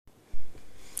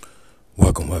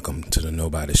Welcome to the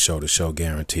Nobody Show, the show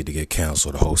guaranteed to get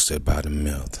canceled, hosted by The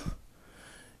Myth.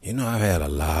 You know, I've had a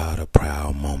lot of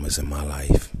proud moments in my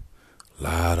life. A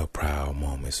lot of proud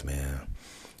moments, man.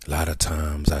 A lot of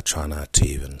times I try not to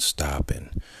even stop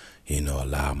and,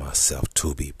 allow myself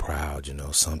to be proud.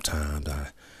 Sometimes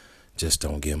I just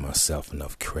don't give myself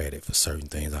enough credit for certain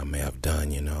things I may have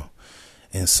done,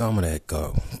 And some of that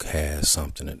has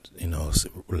something that, is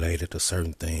related to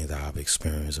certain things I've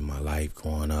experienced in my life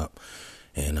growing up.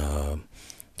 And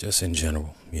just in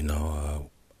general,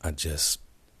 I just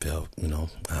felt,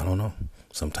 I don't know,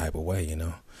 some type of way,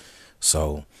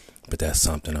 So, but that's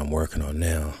something I'm working on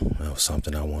now. That's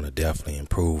something I want to definitely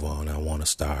improve on. I want to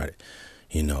start,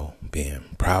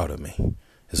 being proud of me.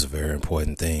 It's a very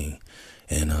important thing.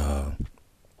 And,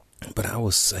 but I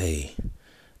would say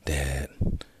that,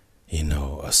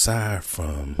 aside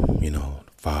from,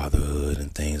 fatherhood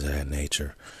and things of that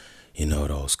nature,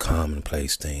 those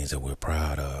commonplace things that we're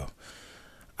proud of,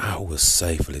 I would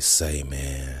safely say,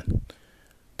 man,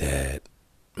 that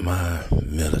my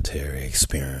military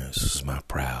experience is my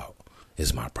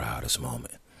proudest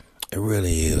moment. It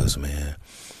really is, man.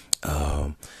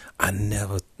 I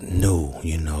never knew,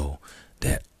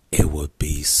 that it would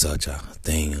be such a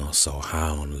thing or so high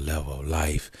on the level of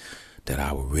life that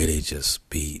I would really just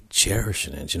be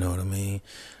cherishing it. You know what I mean?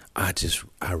 I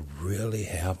really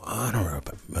have honor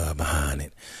behind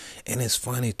it. And it's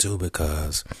funny too,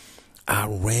 because I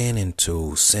ran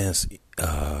into, since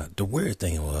the weird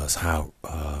thing was how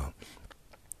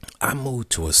I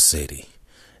moved to a city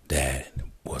that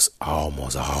was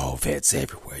almost all vets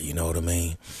everywhere. You know what I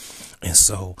mean? And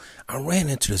so I ran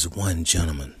into this one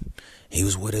gentleman. He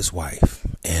was with his wife,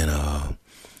 and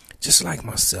just like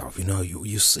myself,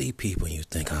 you see people and you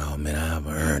think, oh man, I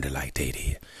haven't earned it like they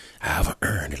did. I haven't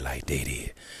earned it like they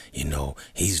did.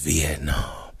 He's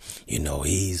Vietnam.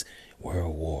 He's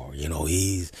World War.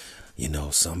 He's,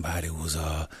 somebody was,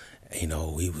 he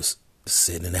was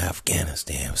sitting in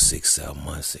Afghanistan for 6, 7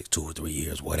 months, 2 or 3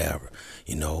 years, whatever.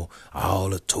 All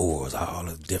the tours, all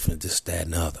the different this, that,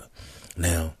 and other.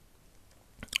 Now,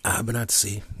 I've been out to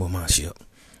sea with my ship.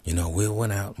 We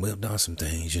went out, we've done some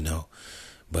things,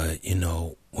 But,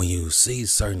 when you see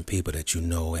certain people that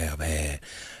have had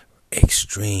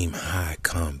extreme high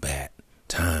combat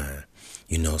time,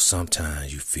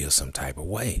 sometimes you feel some type of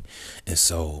way. And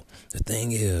so the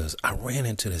thing is, I ran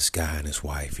into this guy and his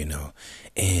wife,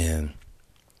 and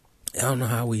I don't know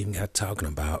how we even got talking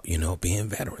about, being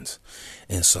veterans.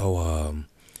 And so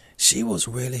she was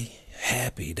really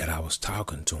happy that I was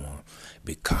talking to him,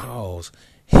 because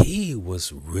he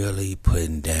was really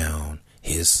putting down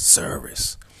his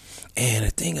service. And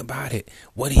the thing about it,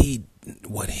 what he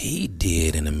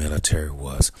did in the military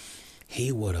was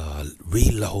he would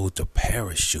reload the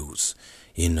parachutes,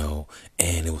 and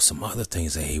there was some other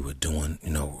things that he was doing,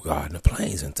 regarding the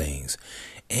planes and things.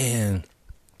 And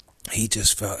he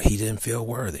just felt he didn't feel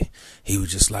worthy. He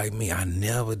was just like me. I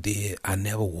never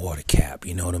wore the cap,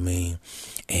 you know what I mean?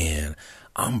 And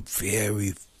I'm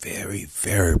very, very,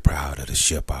 very proud of the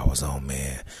ship I was on,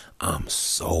 man. I'm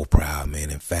so proud,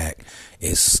 man. In fact,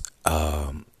 it's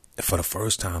for the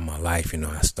first time in my life,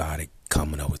 I started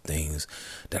coming up with things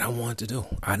that I wanted to do.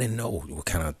 I didn't know what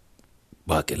kind of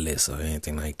bucket list or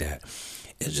anything like that.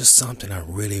 It's just something I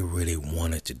really, really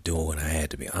wanted to do, and I had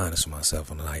to be honest with myself.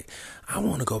 And I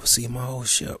want to go see my old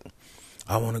ship.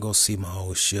 I want to go see my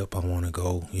old ship. I want to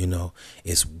go,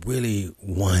 it's really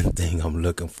one thing I'm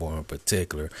looking for in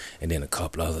particular, and then a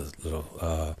couple other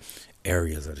little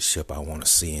areas of the ship I want to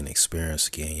see and experience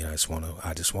again. I just want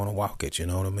to walk it, you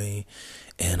know what I mean?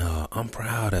 And I'm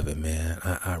proud of it, man.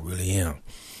 I really am.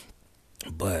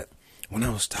 But when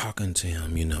I was talking to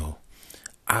him,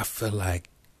 I feel like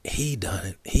he done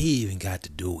it. He even got to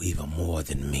do even more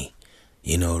than me.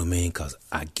 You know what I mean? Because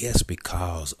I guess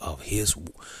because of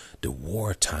the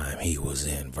wartime he was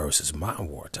in versus my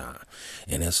wartime.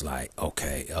 And it's like,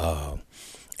 okay,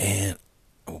 and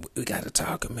we got to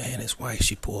talking, man. His wife,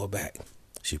 she pulled back.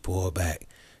 She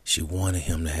wanted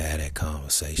him to have that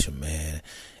conversation, man.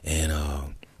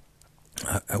 And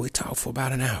we talked for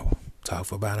about an hour.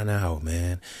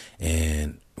 Man.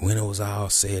 And when it was all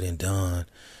said and done,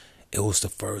 it was the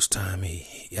first time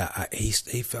he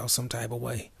felt some type of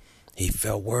way. He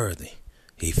felt worthy.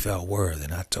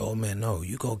 And I told him, man, no,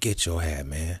 you go get your hat,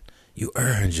 man. You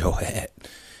earned your hat.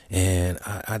 And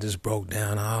I just broke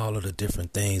down all of the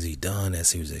different things he done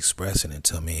as he was expressing it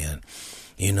to me. And,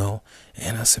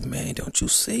 and I said, man, don't you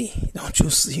see?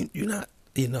 You're not,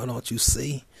 don't you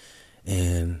see?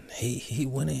 And he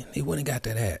went and got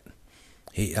that hat.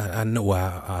 I know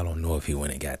I don't know if he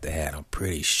went and got the hat. I'm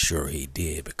pretty sure he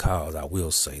did, because I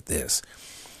will say this.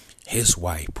 His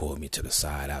wife pulled me to the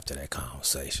side after that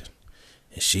conversation,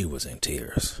 and she was in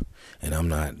tears. And I'm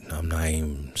not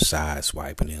even side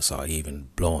swiping this or even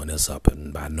blowing this up,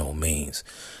 and by no means.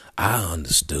 I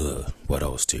understood where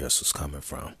those tears was coming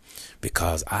from,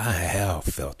 because I have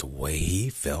felt the way he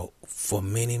felt for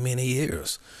many, many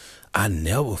years. I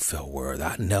never felt worried.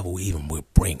 I never even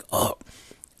would bring up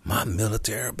my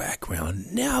military background.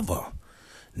 Never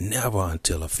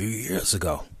until a few years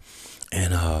ago.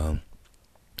 And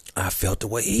I felt the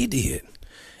way he did.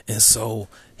 And so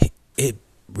it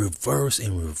reverse,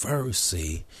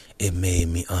 see, it made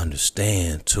me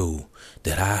understand too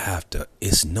that I have to,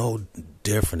 it's no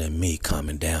different than me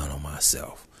coming down on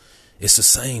myself. It's the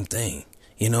same thing.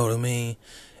 You know what I mean?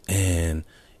 And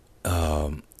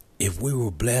if we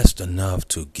were blessed enough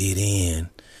to get in,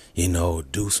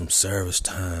 do some service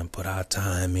time, put our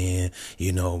time in,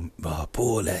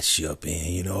 pull that ship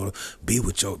in, be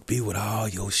with all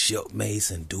your shipmates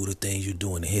and do the things you're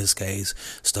doing. In his case,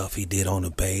 stuff he did on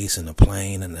the base and the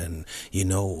plane and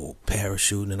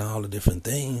parachuting and all the different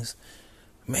things.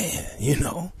 Man,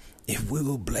 if we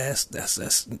were blessed,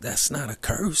 that's not a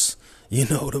curse. You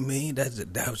know what I mean?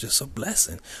 That was just a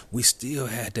blessing. We still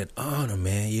had that honor,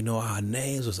 man. Our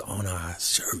names was on our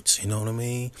shirts. You know what I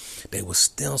mean? They were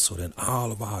stenciled in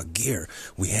all of our gear.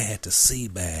 We had the sea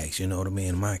bags, you know what I mean,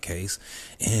 in my case.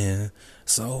 And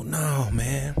so, no,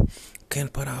 man,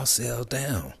 can't put ourselves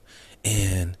down.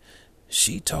 And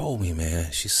she told me,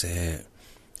 man, she said,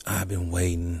 I've been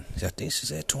waiting, I think she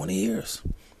said 20 years.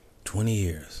 20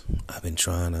 years. I've been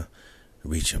trying to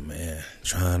reach him, man.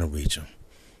 Trying to reach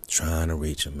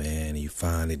him, man. And you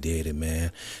finally did it,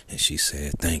 man. And she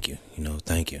said, thank you,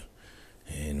 thank you.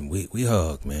 And we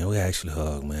hugged, man. We actually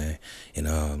hugged, man.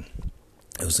 And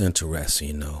it was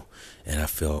interesting, and I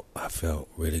felt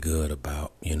really good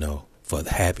about,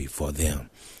 happy for them,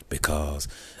 because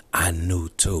I knew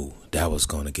too that was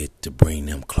going to get to bring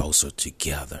them closer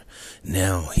together.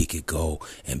 Now he could go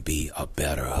and be a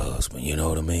better husband, you know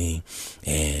what I mean?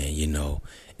 And,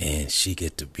 and she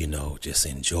get to, just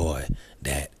enjoy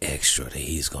that extra that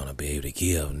he's going to be able to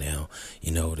give now,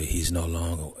 that he's no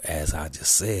longer, as I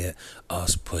just said,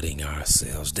 us putting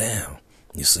ourselves down,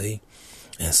 you see?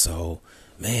 And so,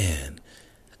 man,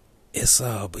 it's,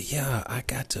 but yeah, I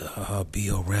got to be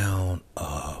around,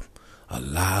 a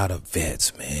lot of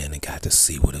vets, man, and got to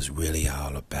see what it's really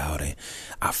all about. And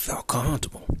I felt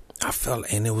comfortable.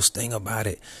 And there was thing about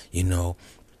it,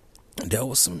 there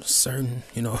was some certain,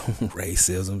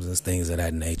 racisms and things of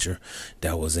that nature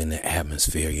that was in the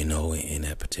atmosphere, in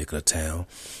that particular town.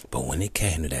 But when it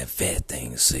came to that vet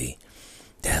thing, see,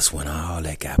 that's when all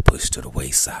that got pushed to the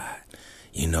wayside.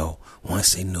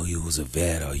 Once they knew you was a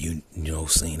vet, or seen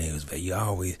they was a vet,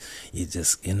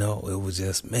 it was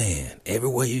just, man,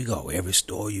 everywhere you go, every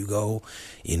store you go,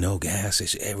 gas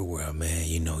station, everywhere, man,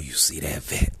 you see that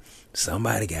vet.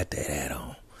 Somebody got that hat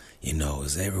on,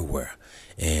 it's everywhere.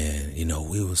 And,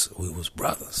 we was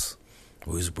brothers.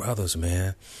 We was brothers,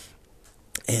 man.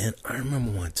 And I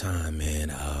remember one time,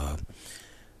 man,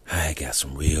 I got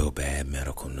some real bad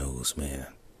medical news, man.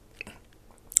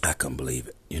 I couldn't believe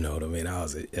it. You know what I mean? I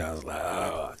was like,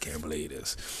 oh, I can't believe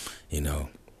this.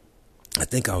 I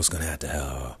think I was going to have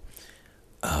to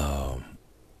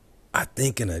I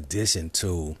think in addition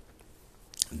to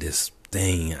this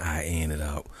thing I ended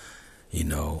up,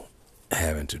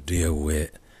 having to deal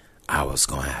with, I was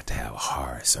going to have a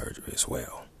heart surgery as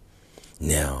well.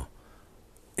 Now,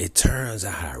 it turns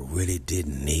out I really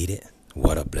didn't need it.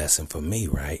 What a blessing for me,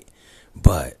 right?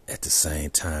 But at the same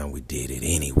time, we did it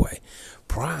anyway.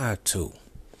 Prior to,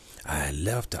 I had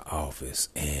left the office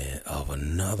of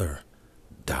another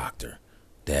doctor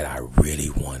that I really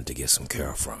wanted to get some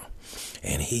care from.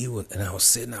 And I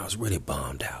was really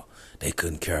bummed out. They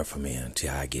couldn't care for me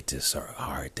until I get this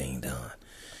hard thing done.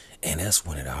 And that's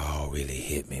when it all really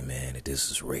hit me, man, that this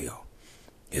is real.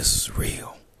 This is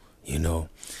real, And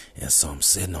so I'm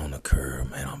sitting on the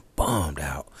curb, man, I'm bummed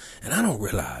out. And I don't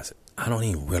realize it. I don't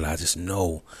even realize, just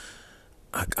know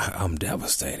I'm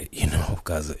devastated,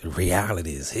 because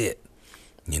reality is hit,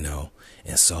 And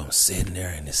so I'm sitting there,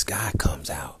 and this guy comes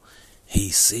out. He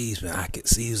sees me. I can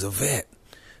see he's a vet.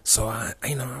 So I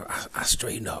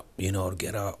straighten up, to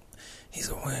get up. He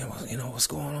said, well, what's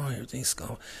going on? Everything's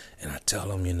going. And I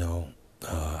tell him,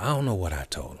 I don't know what I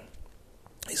told him.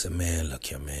 He said, man, look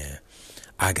here, man.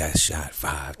 I got shot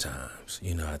 5 times.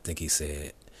 I think he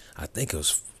said, it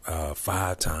was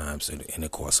 5 times in the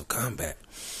course of combat.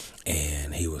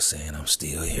 And he was saying, I'm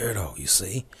still here, though, you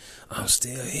see? I'm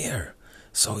still here.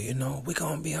 So, we're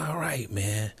going to be all right,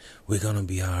 man. We're going to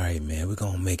be all right, man. We're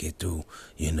going to make it through,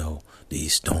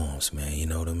 these storms, man. You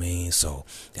know what I mean? So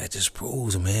that just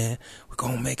proves, man, we're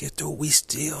going to make it through. We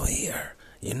still here,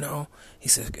 He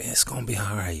said, it's going to be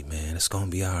all right, man. It's going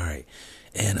to be all right.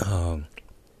 And,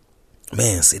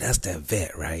 man, see, that's that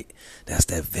vet, right? That's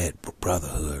that vet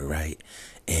brotherhood, right?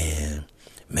 And,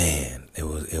 man, it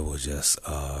was just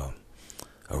a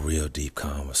real deep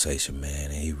conversation,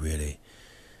 man. And he really,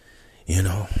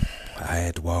 I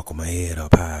had to walk with my head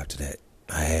up high after that.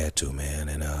 I had to, man.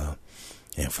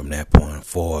 And from that point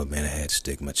forward, man, I had to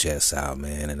stick my chest out,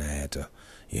 man. And I had to,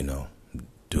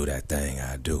 do that thing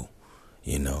I do,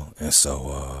 And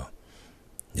so,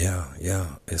 yeah,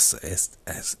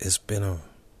 it's been a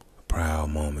proud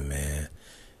moment, man. It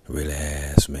really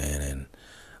has, man. And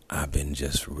I've been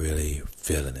just really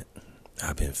feeling it.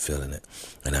 I've been feeling it.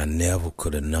 And I never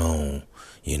could have known,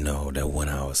 that when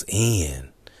I was in,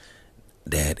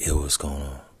 that it was going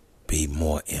to be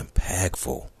more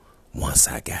impactful once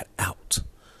I got out.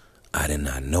 I did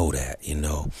not know that,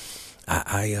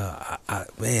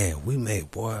 man, we made,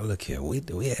 boy, look here, we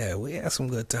had some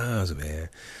good times, man.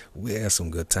 We had some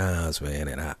good times, man,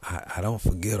 and I don't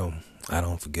forget them. I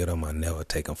don't forget them. I never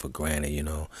take them for granted,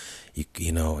 and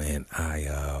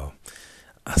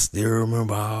I still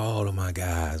remember all of my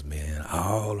guys, man.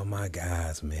 All of my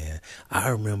guys, man. I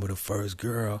remember the first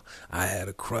girl I had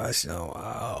a crush on.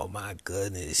 Oh, my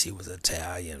goodness. She was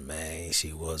Italian, man.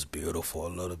 She was beautiful, a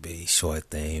little bitty short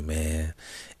thing, man.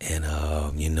 And,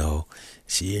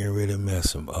 she didn't really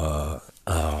mess him.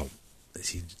 I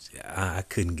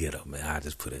couldn't get her, man. I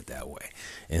just put it that way.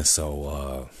 And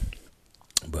so,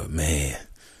 but, man,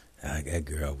 that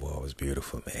girl, boy, was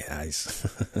beautiful, man.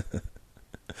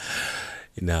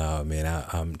 No, man,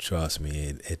 I'm trust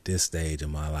me, at this stage of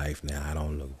my life now, I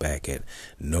don't look back at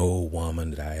no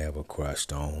woman that I ever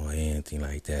crushed on or anything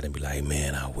like that and be like,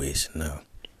 man, I wish. No,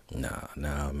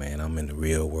 man, I'm in the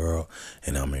real world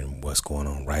and I'm in what's going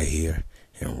on right here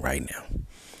and right now.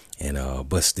 And,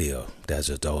 but still,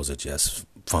 those are just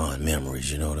fond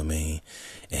memories, you know what I mean?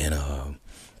 And,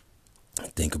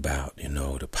 think about,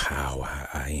 the power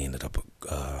I ended up,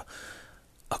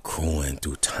 accruing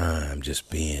through time, just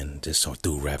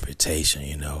through reputation,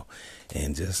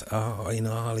 and just all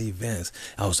the events.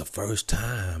 That was the first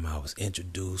time I was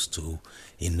introduced to,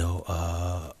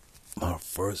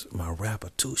 my rapper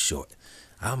Too Short.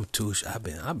 I've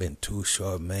been Too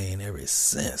Short, man, ever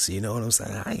since. You know what I'm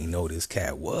saying? I didn't know this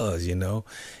cat was. It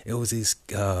was this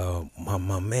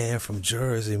my man from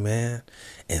Jersey, man,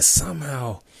 and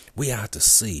somehow we out to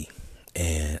sea,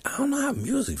 and I don't know how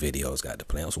music videos got to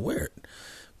play. It was weird.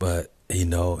 But,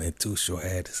 and Too Short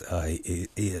had this,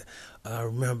 I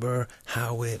remember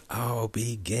how it all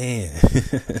began.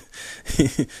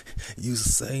 Used to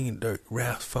sing dirt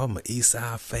raps for my East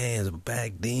Side fans, but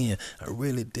back then I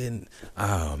really didn't.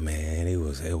 Oh man, it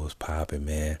was popping,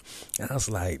 man. And I was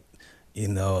like,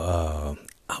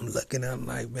 I'm looking at him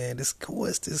like, man, who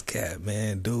is this cat,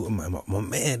 man? Dude, my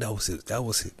man, that was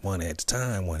one at the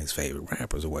time, one of his favorite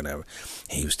rappers or whatever.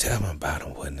 And he was telling me about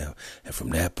him, whatever. And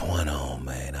from that point on,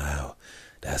 man,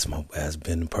 that's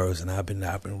been the person I've been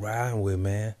riding with,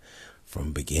 man,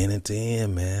 from beginning to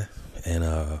end, man.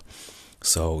 And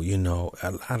so,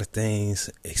 a lot of things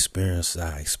I experienced,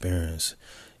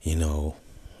 in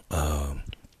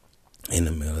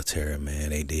the military, man,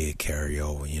 they did carry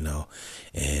over,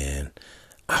 and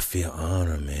I feel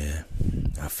honor, man.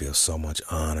 I feel so much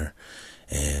honor,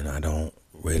 and I don't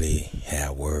really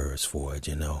have words for it,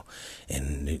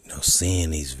 And, seeing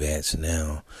these vets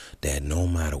now, that no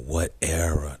matter what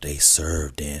era they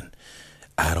served in,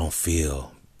 I don't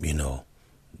feel, the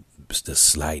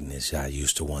slightness I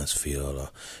used to once feel, or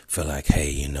feel like,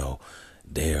 hey,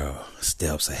 they're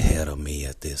steps ahead of me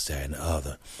at this, that, and the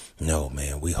other. No,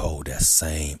 man, we hold that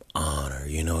same honor,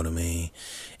 you know what I mean?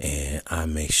 And I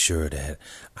make sure that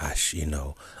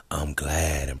I'm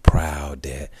glad and proud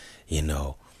that,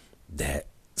 that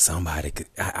somebody could,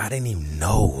 I didn't even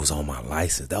know it was on my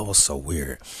license. That was so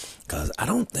weird. Because I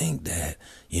don't think that,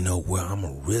 where I'm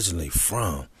originally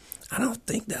from, I don't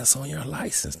think that's on your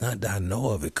license. Not that I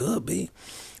know of, it could be,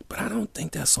 but I don't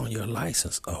think that's on your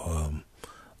license.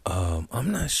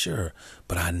 I'm not sure,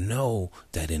 but I know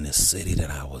that in the city that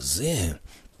I was in,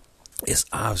 it's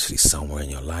obviously somewhere in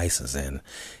your license, and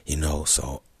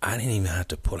so I didn't even have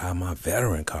to pull out my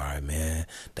veteran card, man.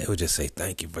 They would just say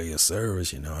thank you for your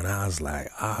service, and I was like,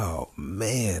 oh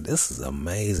man, this is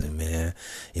amazing, man.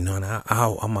 And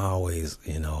I'm always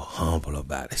humble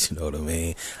about it. You know what I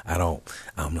mean? I don't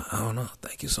know.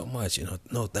 Thank you so much.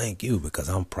 No, thank you, because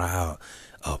I'm proud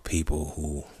of people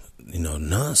who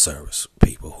non-service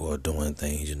people who are doing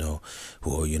things,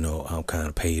 who are, I'm kind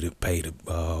of paid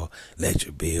to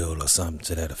electric bill or something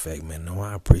to that effect, man. No,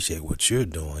 I appreciate what you're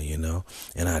doing,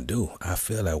 and I do. I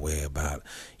feel that way about,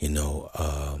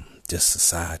 just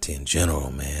society in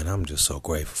general, man. I'm just so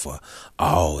grateful for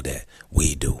all that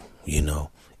we do,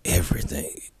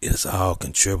 everything is all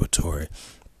contributory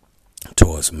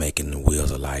towards making the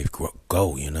wheels of life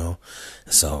go,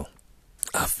 So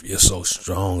I feel so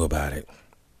strong about it.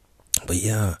 But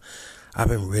yeah, I've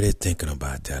been really thinking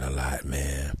about that a lot,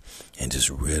 man, and just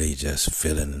really just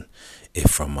feeling it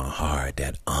from my heart,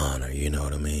 that honor, you know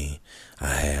what I mean? I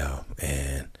have,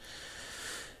 and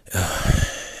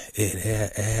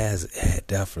it has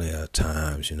definitely at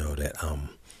times, that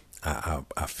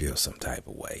I feel some type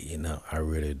of way, I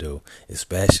really do,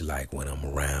 especially like when I'm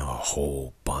around a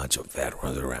whole bunch of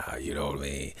veterans around, you know what I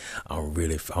mean?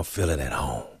 I'm feeling at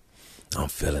home. I'm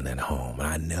feeling at home, and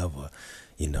I never,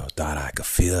 thought I could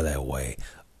feel that way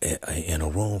in a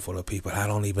room full of people I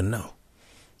don't even know.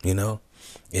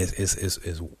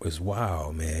 It's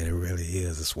wild, man. It really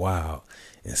is. It's wild,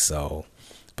 and so,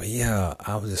 but yeah,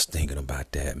 I was just thinking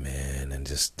about that, man, and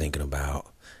just thinking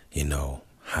about,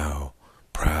 how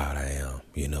proud I am,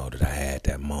 that I had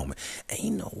that moment. And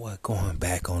you know what? Going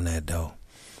back on that though,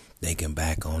 thinking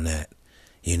back on that,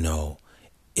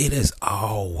 it is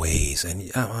always,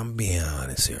 and I'm being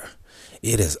honest here,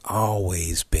 it has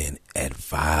always been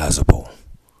advisable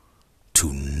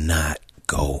to not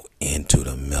go into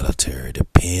the military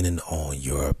depending on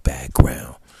your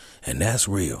background. And that's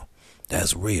real.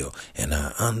 That's real. And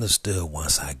I understood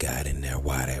once I got in there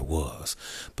why that was.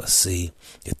 But see,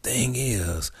 the thing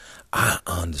is, I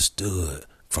understood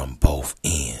from both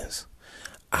ends.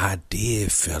 I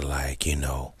did feel like,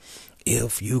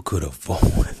 if you could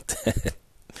avoid that,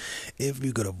 if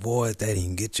you could avoid that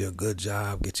and get you a good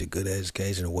job, get you a good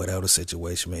education, or whatever the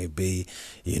situation may be,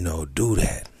 do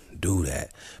that. Do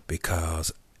that.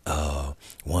 Because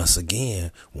once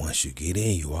again, once you get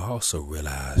in, you also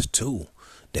realize too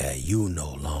that you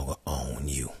no longer own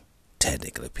you.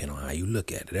 Technically, depending on how you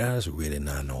look at it, that's really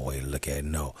not no way to look at it.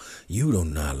 No, you do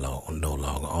not no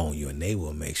longer own you, and they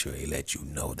will make sure they let you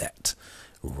know that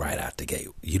right out the gate.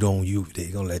 They're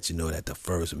gonna let you know that the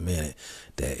first minute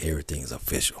that everything's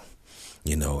official.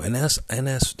 And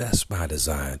that's by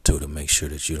design too, to make sure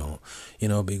that you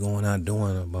don't, be going out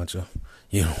doing a bunch of,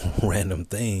 random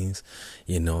things,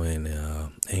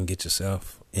 and get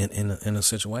yourself in a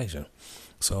situation.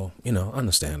 So,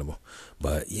 understandable.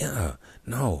 But yeah,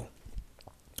 no,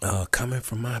 coming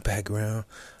from my background,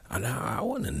 I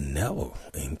would have never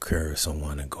encouraged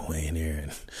someone to go in here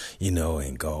and,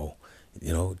 and go,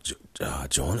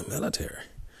 join the military.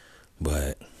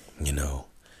 But,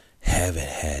 having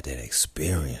had that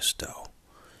experience though,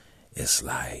 it's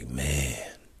like, man,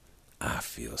 I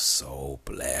feel so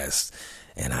blessed,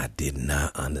 and I did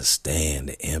not understand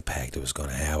the impact it was going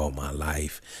to have on my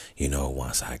life,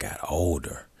 once I got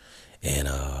older, and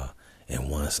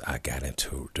once I got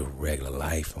into the regular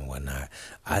life and whatnot.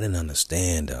 I didn't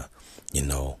understand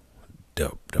the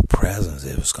presence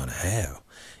it was going to have,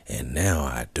 and now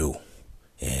I do,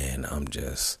 and I'm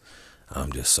just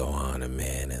so honored,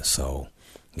 man. And so,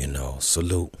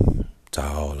 salute to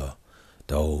all of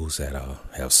those that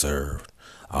have served,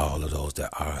 all of those that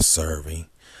are serving.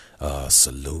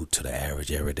 Salute to the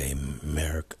average everyday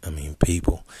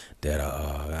people that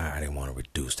are. I didn't want to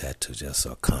reduce that to just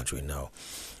a country. No,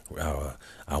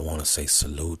 I want to say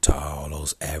salute to all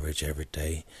those average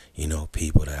everyday,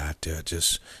 people that are out there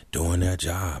just doing their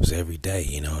jobs every day.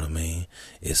 You know what I mean?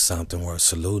 It's something worth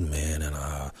saluting, man. And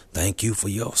thank you for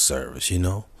your service.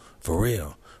 For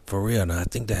real. And I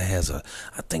think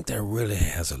that really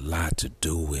has a lot to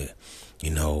do with,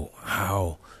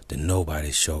 how the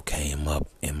Nobody Show came up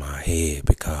in my head,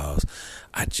 because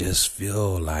I just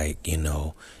feel like,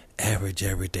 average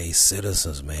everyday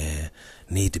citizens, man,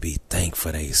 need to be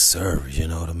thankful for their service, you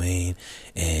know what I mean?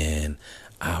 And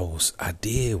I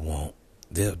did want,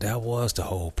 that was the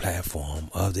whole platform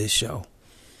of this show.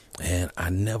 And I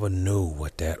never knew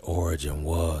what that origin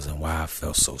was and why I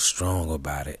felt so strong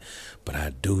about it. But I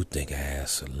do think it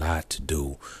has a lot to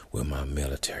do with my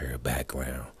military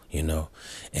background, And,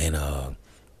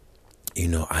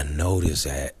 I noticed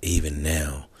that even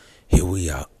now, here we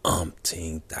are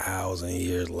 1,000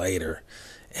 years later,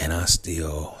 and I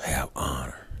still have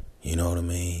honor. You know what I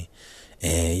mean?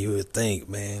 And you would think,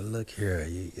 man, look here,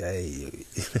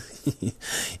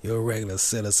 you're a regular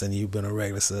citizen. You've been a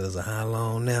regular citizen how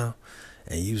long now?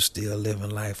 And you still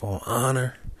living life on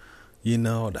honor?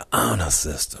 The honor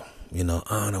system.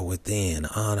 Honor within,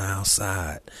 honor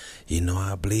outside.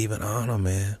 I believe in honor,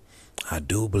 man. I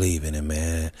do believe in it,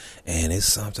 man. And it's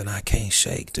something I can't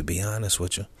shake, to be honest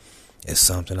with you. It's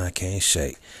something I can't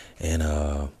shake.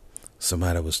 And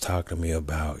somebody was talking to me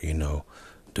about,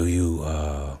 do you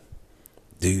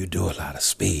do a lot of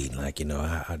speed? Like,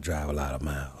 I drive a lot of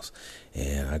miles,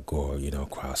 and I go,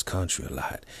 cross country a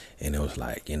lot. And it was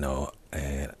like, and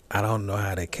I don't know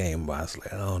how that came about. I was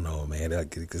like, I don't know, man.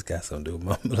 This got something to do with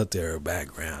my military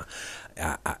background.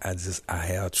 I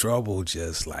have trouble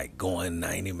just like going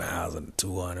 90 miles and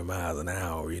 200 miles an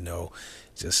hour,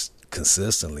 just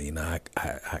consistently.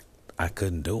 I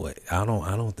couldn't do it. I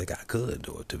don't think I could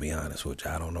do it, to be honest with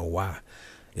you. I don't know why.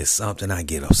 It's something I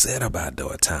get upset about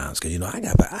though at times, because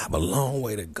I have a long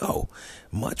way to go,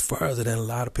 much further than a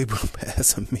lot of people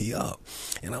passing me up,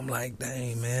 and I'm like,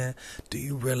 dang, man, do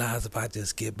you realize if I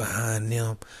just get behind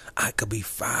them, I could be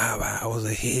 5 hours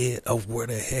ahead of where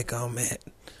the heck I'm at?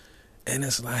 And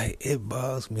it's like, it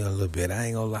bugs me a little bit. I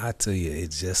ain't gonna lie to you.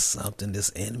 It's just something that's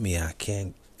in me. I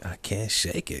can't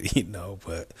shake it,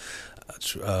 But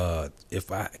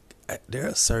there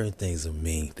are certain things in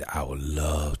me that I would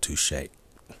love to shake.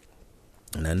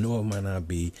 And I know it might not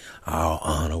be all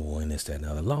honorable and this, that, and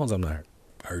the other, as long as I'm not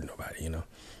hurting nobody,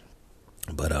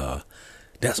 But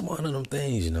that's one of them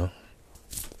things,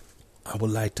 I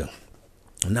would like to,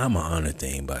 not my honor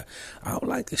thing, but I would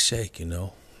like to shake,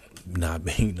 not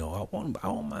being, I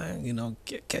don't mind,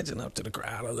 catching up to the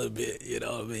crowd a little bit,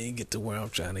 get to where I'm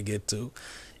trying to get to.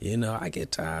 I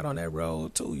get tired on that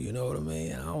road too, you know what I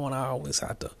mean? I don't want to always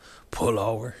have to pull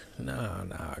over.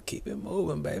 Nah, keep it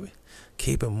moving, baby.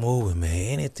 Keep it moving,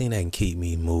 man. Anything that can keep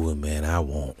me moving, man, I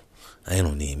want. I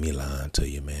don't need me lying to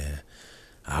you, man.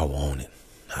 I want it.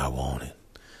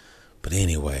 But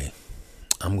anyway,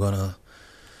 I'm gonna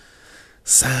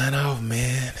sign off,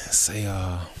 man, and say,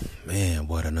 man,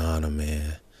 what an honor,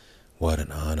 man. What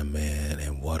an honor, man,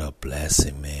 and what a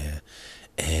blessing, man.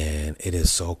 And it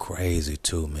is so crazy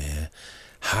too, man.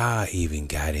 How I even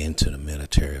got into the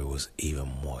military was even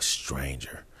more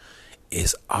stranger.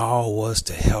 It's all was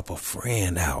to help a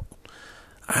friend out.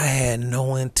 I had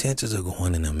no intentions of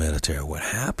going in the military. What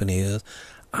happened is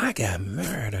I got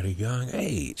married at a young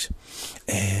age,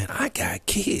 and I got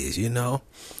kids, and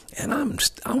I'm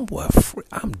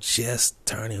just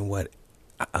turning what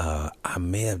I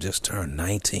may have just turned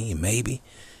 19, maybe,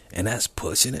 and that's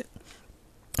pushing it.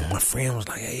 My friend was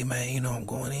like, hey, man, I'm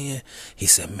going in. He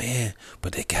said, man,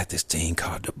 but they got this thing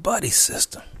called the buddy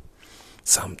system.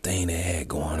 Something they had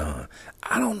going on.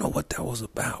 I don't know what that was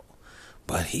about,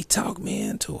 but he talked me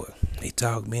into it.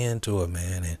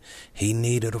 Man, and he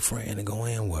needed a friend to go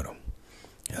in with him.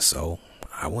 And so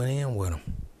I went in with him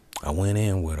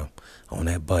on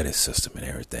that buddy system and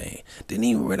everything. Didn't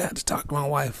even really have to talk to my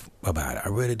wife about it. I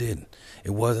really didn't.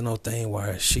 It wasn't no thing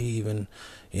where she even,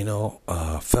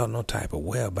 felt no type of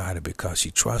way about it, because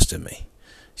she trusted me.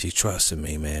 She trusted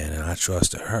me, man, and I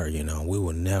trusted her. We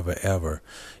would never, ever,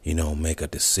 make a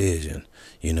decision,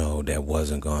 that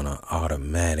wasn't going to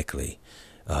automatically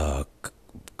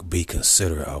be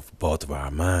considerate of both of our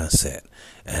mindset.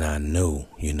 And I knew,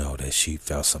 that she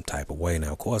felt some type of way.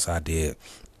 Now, of course, I did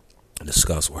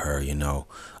discuss with her,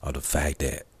 of the fact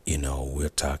that, we're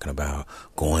talking about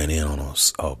going in on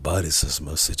a buddy system,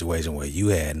 a situation where you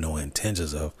had no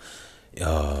intentions of,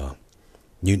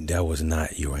 that was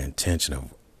not your intention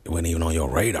of, it wasn't even on your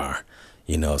radar,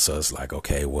 so it's like,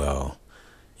 okay, well,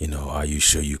 are you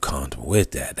sure you comfortable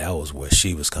with that? That was where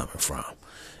she was coming from.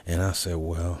 And I said,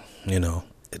 well,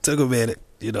 it took a minute,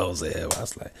 what I'm saying? I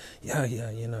was like, yeah,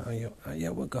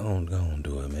 we're going to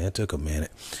do it, man. It took a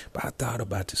minute. But I thought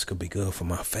about this could be good for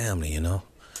my family,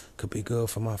 Could be good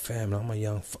for my family. I'm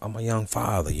a young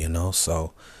father,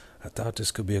 so I thought this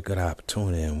could be a good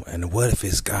opportunity. And what if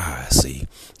it's God, see?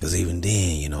 Because even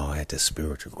then, I had this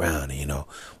spiritual grounding,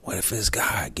 What if it's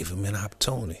God? Give him an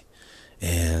opportunity.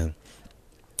 And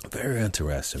very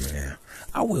interesting, man.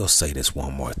 I will say this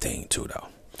one more thing, too, though.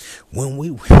 When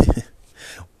we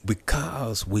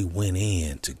because we went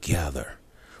in together,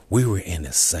 we were in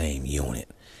the same unit,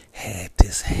 had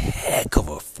this heck of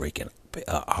a freaking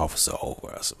officer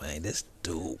over us, man. This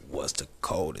dude was the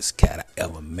coldest cat I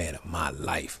ever met in my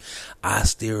life. I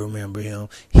still remember him.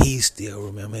 He still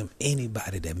remember him.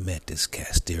 Anybody that met this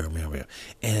cat still remember him.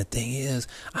 And the thing is,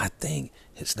 I think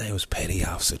his name was Petty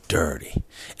Officer Dirty.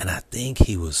 And I think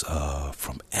he was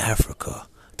from Africa.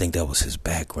 I think that was his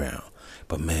background.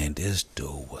 But man, this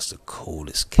dude was the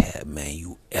coolest cat, man,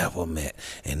 you ever met.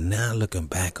 And now looking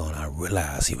back on it, I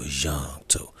realized he was young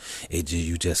too.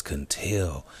 You just couldn't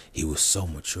tell. He was so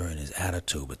mature in his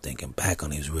attitude. But thinking back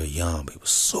on it, he was real young. But he was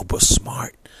super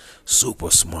smart,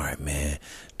 man.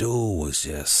 Dude was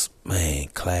just, man,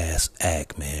 class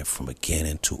act, man, from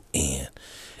beginning to end.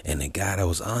 And the guy that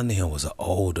was under him was an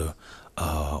older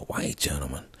white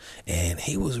gentleman, and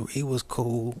he was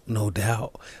cool, no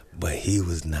doubt, but he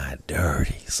was not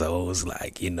dirty. So it was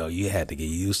like, you had to get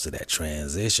used to that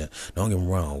transition. Don't get me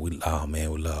wrong, we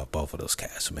love both of those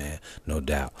cats, man, no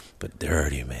doubt. But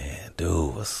dirty, man,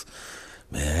 dude was,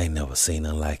 man, I ain't never seen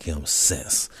nothing like him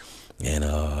since. And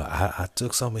I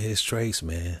took some of his traits,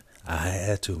 man. I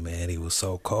had to, man. He was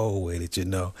so cold with it,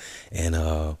 and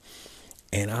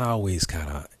I always kind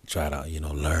of try to,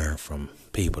 learn from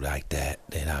people like that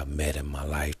I've met in my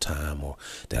lifetime or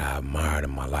that I admired in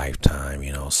my lifetime,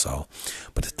 so.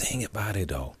 But the thing about it,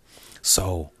 though,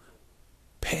 so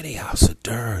Petty Officer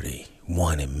Dirty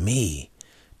wanted me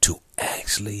to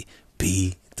actually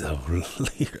be the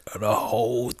leader of the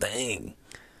whole thing.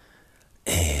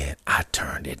 And I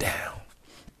turned it down.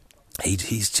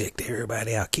 He's checked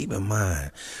everybody out. Keep in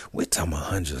mind, we're talking about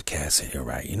hundreds of cats in here,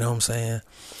 right? You know what I'm saying?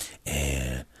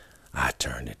 And I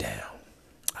turned it down.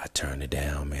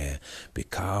 Man,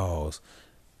 because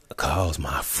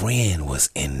my friend was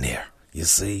in there. You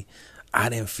see, I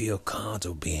didn't feel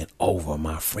comfortable being over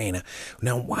my friend.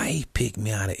 Now, why he picked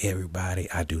me out of everybody,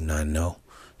 I do not know.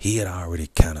 He had already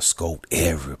kind of scoped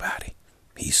everybody.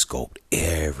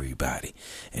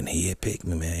 And he had picked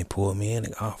me, man. He pulled me in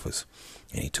the office,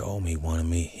 and he told me he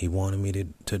wanted me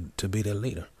to be the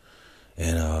leader.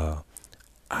 And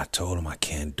I told him I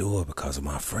can't do it because of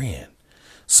my friend.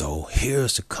 So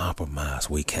here's the compromise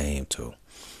we came to.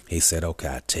 He said, okay,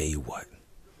 I tell you what,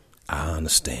 I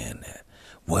understand that.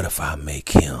 What if I make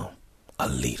him a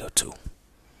leader too?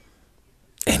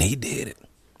 And he did it.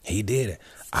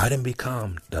 I didn't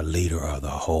become the leader of the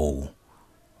whole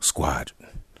squadron.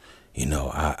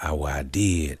 What I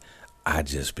did, I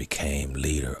just became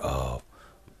leader of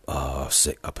a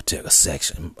particular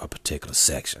section.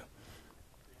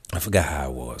 I forgot how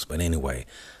it was, but anyway,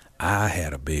 I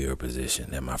had a bigger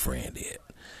position than my friend did,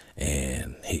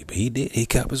 and he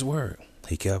kept his word.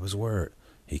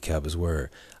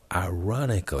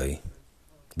 Ironically,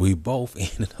 we both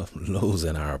ended up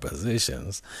losing our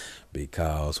positions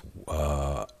because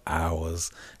I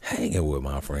was hanging with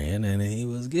my friend and he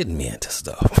was getting me into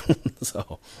stuff.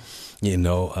 So,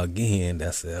 again,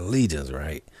 that's the allegiance,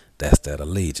 right? That's that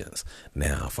allegiance.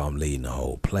 Now, if I'm leading the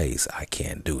whole place, I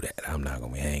can't do that. I'm not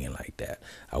going to be hanging like that.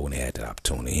 I wouldn't have had that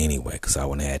opportunity anyway because I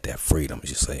wouldn't have had that freedom,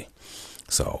 you see.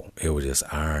 So it was just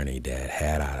irony that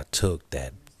had I took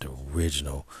the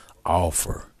original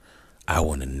offer, I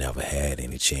wouldn't have never had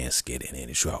any chance to get in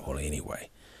any trouble anyway.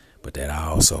 But that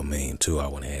also mean too, I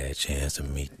wouldn't have had a chance to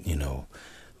meet,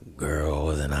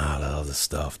 girls and all the other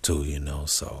stuff too,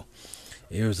 so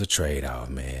it was a trade-off,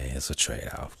 man. It's a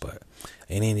trade-off. But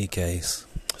in any case,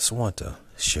 just want to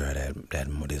share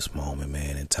this moment,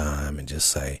 man, in time and just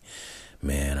say,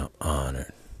 man, I'm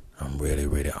honored. I'm really,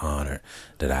 really honored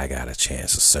that I got a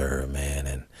chance to serve, man.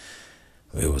 And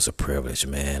it was a privilege,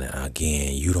 man. And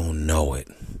again, you don't know it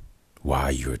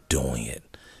while you're doing it.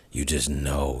 You just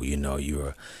know,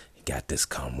 you got this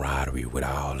camaraderie with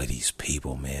all of these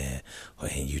people, man,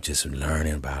 and you just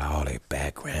learning about all their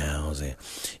backgrounds, and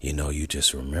you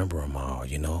just remember them all.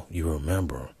 You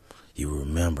remember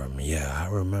them. Yeah, I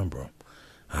remember,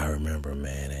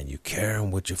 man, and you carry them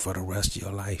with you for the rest of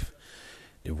your life.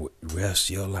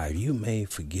 You may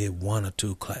forget one or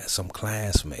two some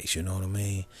classmates, you know what I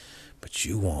mean, but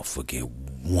you won't forget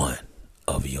one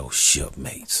of your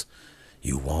shipmates.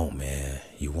 You won't, man.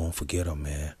 You won't forget them,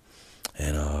 man.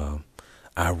 And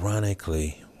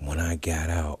ironically, when I got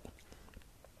out,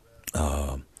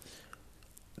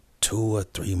 2 or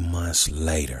 3 months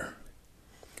later,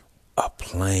 a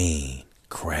plane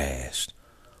crashed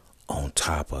on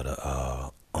top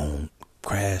of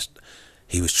crashed.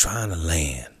 He was trying to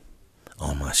land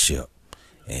on my ship,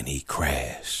 and he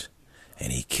crashed,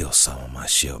 and he killed some of my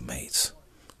shipmates.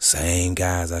 Same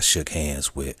guys I shook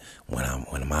hands with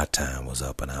when my time was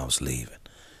up and I was leaving.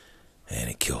 And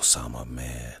it killed some of them,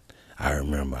 man. I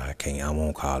remember, I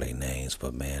won't call their names,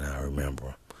 but man, I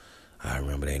remember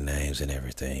their names and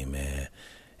everything, man.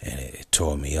 And it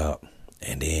tore me up.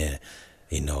 And then,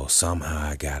 somehow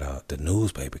I got the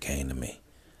newspaper came to me.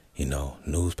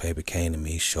 Newspaper came to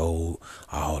me, showed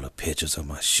all the pictures of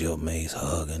my shipmates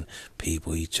hugging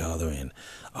each other and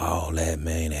all that,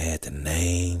 man. They had the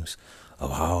names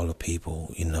of all the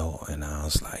people, and I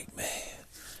was like, man,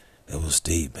 it was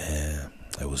deep, man.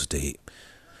 It was deep.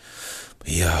 But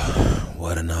yeah,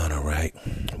 what an honor, right?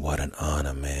 What an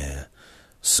honor, man.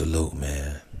 Salute,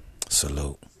 man.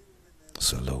 Salute.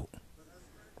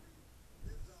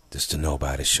 This is the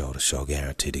Nobody Show, the show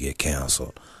guaranteed to get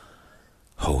canceled.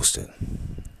 Hosted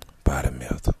by The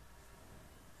Myth.